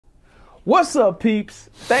What's up,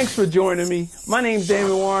 peeps? Thanks for joining me. My name's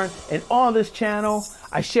Damon Warren, and on this channel,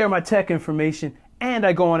 I share my tech information and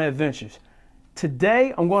I go on adventures.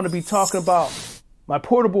 Today, I'm going to be talking about my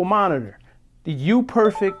portable monitor, the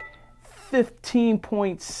UPERFECT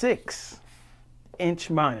 15.6 inch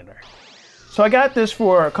monitor. So I got this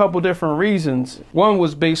for a couple different reasons. One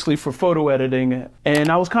was basically for photo editing, and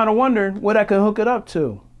I was kind of wondering what I could hook it up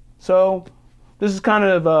to. So this is kind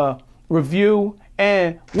of a review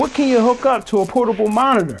and what can you hook up to a portable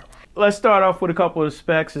monitor. Let's start off with a couple of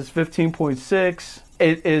specs. It's 15.6.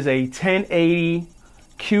 It is a 1080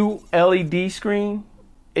 QLED screen.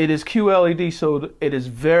 It is QLED, so it is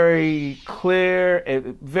very clear, a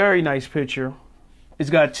very nice picture.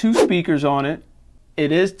 It's got 2 speakers on it.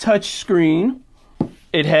 It is touch screen.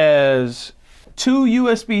 It has 2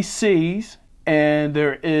 USB-Cs and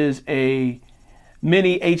there is a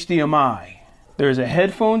mini HDMI. There's a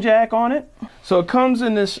headphone jack on it. So it comes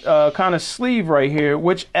in this kind of sleeve right here,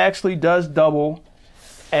 which actually does double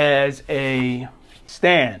as a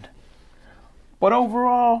stand. But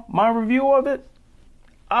overall, my review of it,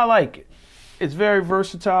 I like it. It's very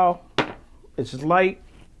versatile. It's light.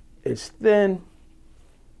 It's thin.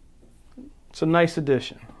 It's a nice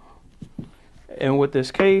addition. And with this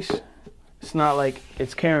case, it's not like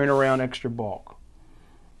it's carrying around extra bulk.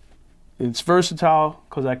 It's versatile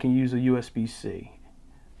because I can use a USB-C.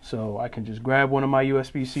 So I can just grab one of my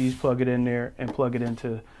USB-Cs, plug it in there, and plug it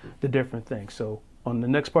into the different things. So on the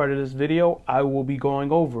next part of this video, I will be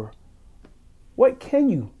going over what can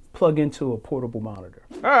you plug into a portable monitor.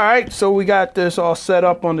 All right, so we got this all set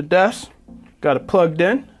up on the desk. Got it plugged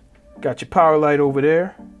in. Got your power light over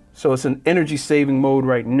there. So it's an energy saving mode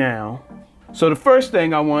right now. So the first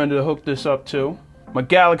thing I wanted to hook this up to, my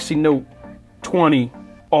Galaxy Note 20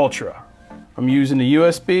 Ultra. I'm using the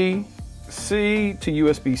USB-C to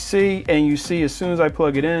USB-C, and you see as soon as I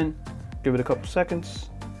plug it in, give it a couple seconds,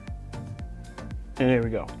 and there we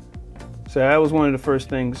go. So that was one of the first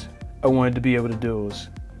things I wanted to be able to do, was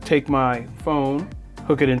take my phone,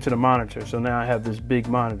 hook it into the monitor. So now I have this big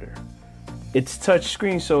monitor. It's touch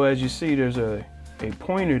screen, so as you see, there's a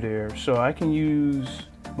pointer there, so I can use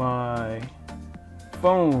my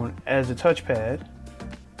phone as a touchpad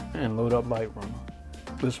and load up Lightroom.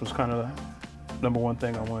 This was kind of the number one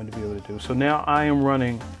thing I wanted to be able to do. So now I am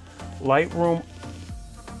running Lightroom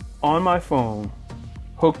on my phone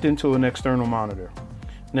hooked into an external monitor.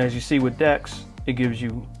 And as you see with DeX, it gives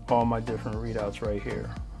you all my different readouts right here.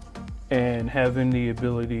 And having the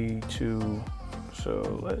ability to,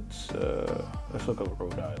 so let's look up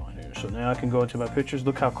Rhode Island here. So now I can go into my pictures.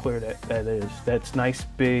 Look how clear that is. That's nice,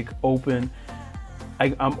 big, open.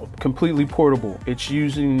 I'm completely portable. It's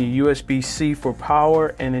using the USB-C for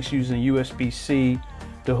power, and it's using USB-C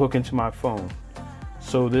to hook into my phone.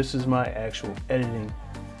 So this is my actual editing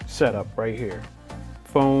setup right here.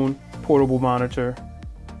 Phone, portable monitor,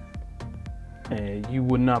 and you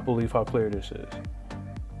would not believe how clear this is.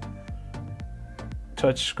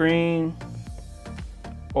 Touch screen,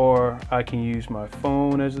 or I can use my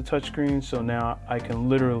phone as a touch screen. So now I can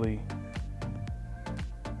literally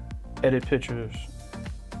edit pictures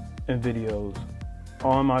and videos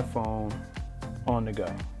on my phone on the go.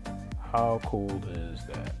 How cool is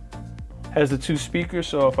that? Has the 2 speakers,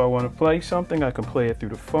 so if I want to play something, I can play it through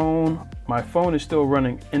the phone. My phone is still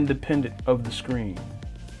running independent of the screen.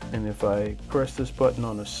 And if I press this button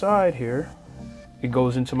on the side here, it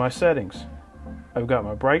goes into my settings. I've got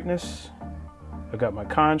my brightness, I've got my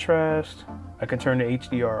contrast, I can turn the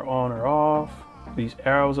HDR on or off. These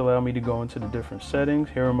arrows allow me to go into the different settings.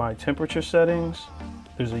 Here are my temperature settings.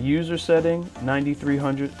 There's a user setting,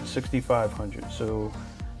 9300, 6500. So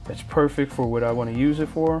that's perfect for what I want to use it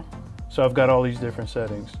for. So I've got all these different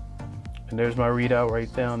settings. And there's my readout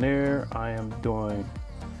right down there. I am doing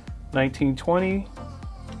 1920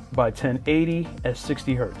 by 1080 at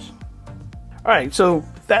 60 Hertz. All right, so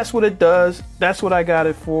that's what it does. That's what I got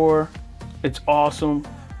it for. It's awesome.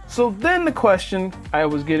 So then the question I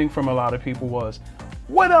was getting from a lot of people was,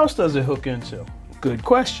 what else does it hook into? Good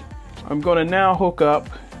question. I'm gonna now hook up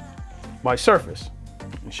my Surface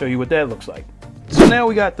and show you what that looks like. So now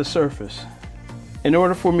we got the Surface. In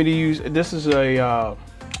order for me to use, this is a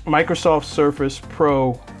Microsoft Surface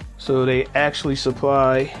Pro. So they actually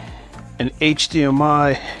supply an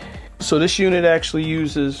HDMI. So this unit actually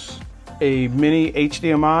uses a mini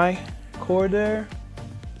HDMI cord there.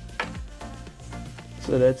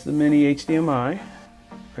 So that's the mini HDMI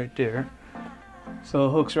right there. So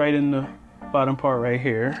it hooks right in the bottom part right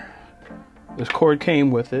here. This cord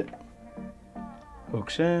came with it.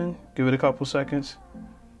 Hooks in, give it a couple seconds.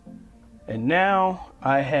 And now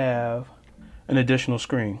I have an additional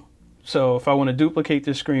screen. So if I want to duplicate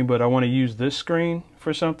this screen, but I want to use this screen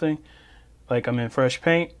for something, like I'm in Fresh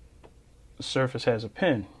Paint, the Surface has a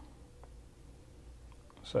pin.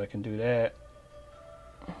 So I can do that.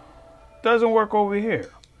 Doesn't work over here.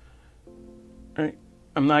 Right?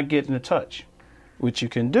 I'm not getting a touch. What you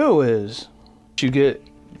can do is you get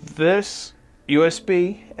this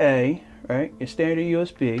USB-A, right? Your standard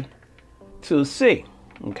USB to C.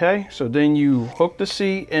 Okay, so then you hook the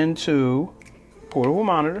C into portable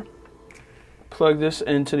monitor, plug this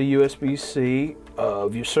into the USB-C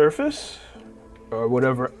of your Surface or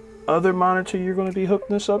whatever other monitor you're going to be hooking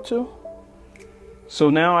this up to. So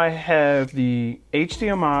now I have the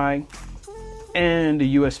HDMI and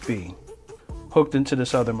the USB hooked into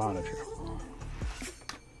this other monitor.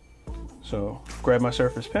 So grab my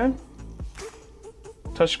Surface Pen,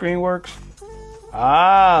 touchscreen works.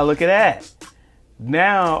 Ah, look at that.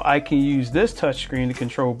 Now I can use this touchscreen to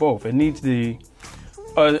control both. It needs the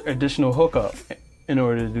additional hookup in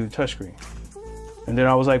order to do touchscreen. And then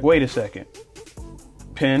I was like, wait a second.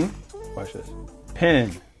 Pin, watch this.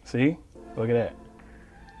 Pin, see? Look at that.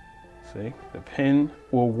 See? The pin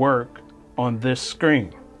will work on this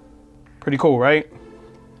screen. Pretty cool, right?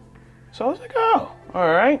 So I was like, oh, all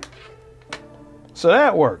right. So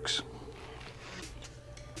that works.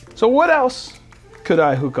 So what else could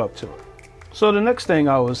I hook up to it? So the next thing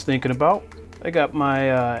I was thinking about, I got my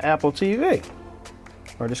Apple TV.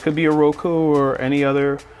 Or this could be a Roku or any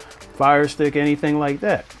other Fire Stick, anything like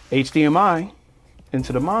that. HDMI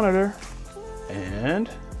into the monitor, and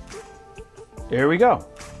there we go.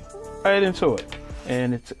 Right into it.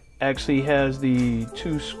 And it actually has the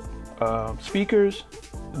two speakers.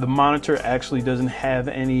 The monitor actually doesn't have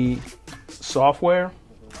any software,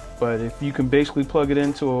 but if you can basically plug it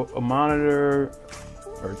into a monitor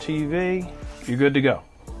or TV, you're good to go.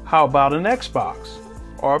 How about an Xbox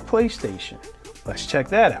or a PlayStation? Let's check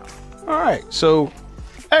that out. All right, so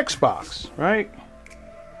Xbox, right?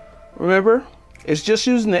 Remember, it's just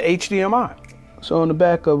using the HDMI. So on the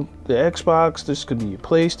back of the Xbox, this could be your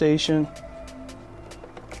PlayStation,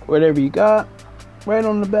 whatever you got. Right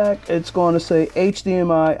on the back, it's going to say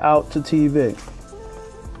HDMI out to TV.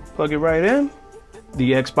 Plug it right in.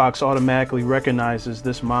 The Xbox automatically recognizes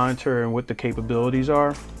this monitor and what the capabilities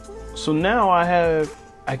are. So now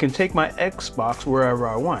I can take my Xbox wherever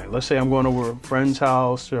I want. Let's say I'm going over a friend's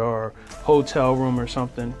house or hotel room or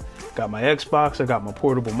something. Got my Xbox, I got my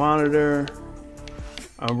portable monitor.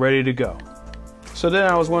 I'm ready to go. So then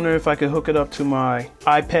I was wondering if I could hook it up to my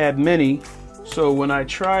iPad mini. So when I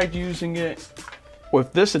tried using it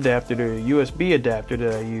with this adapter, the USB adapter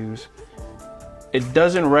that I use, it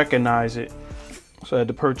doesn't recognize it. So I had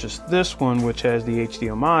to purchase this one, which has the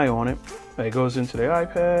HDMI on it. It goes into the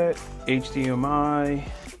iPad, HDMI.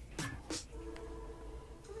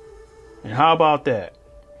 And how about that?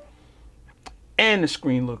 And the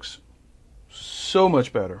screen looks so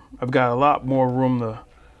much better. I've got a lot more room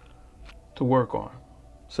to work on.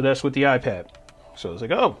 So that's with the iPad. So it's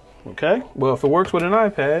like, oh, okay. Well, if it works with an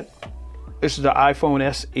iPad, this is the iPhone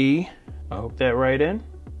SE. I hook that right in.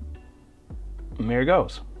 And there it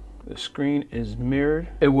goes. The screen is mirrored.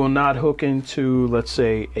 It will not hook into, let's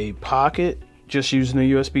say, a pocket, just using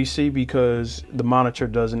a USB-C because the monitor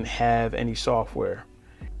doesn't have any software.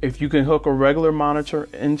 If you can hook a regular monitor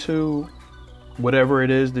into whatever it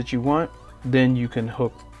is that you want, then you can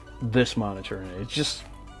hook this monitor in. It's just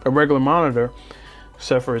a regular monitor,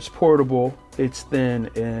 except for it's portable, it's thin,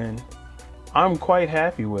 and I'm quite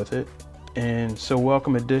happy with it. And so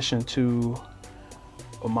welcome addition to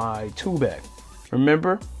my tool bag.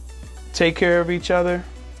 Remember, take care of each other,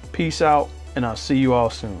 peace out, and I'll see you all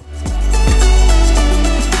soon.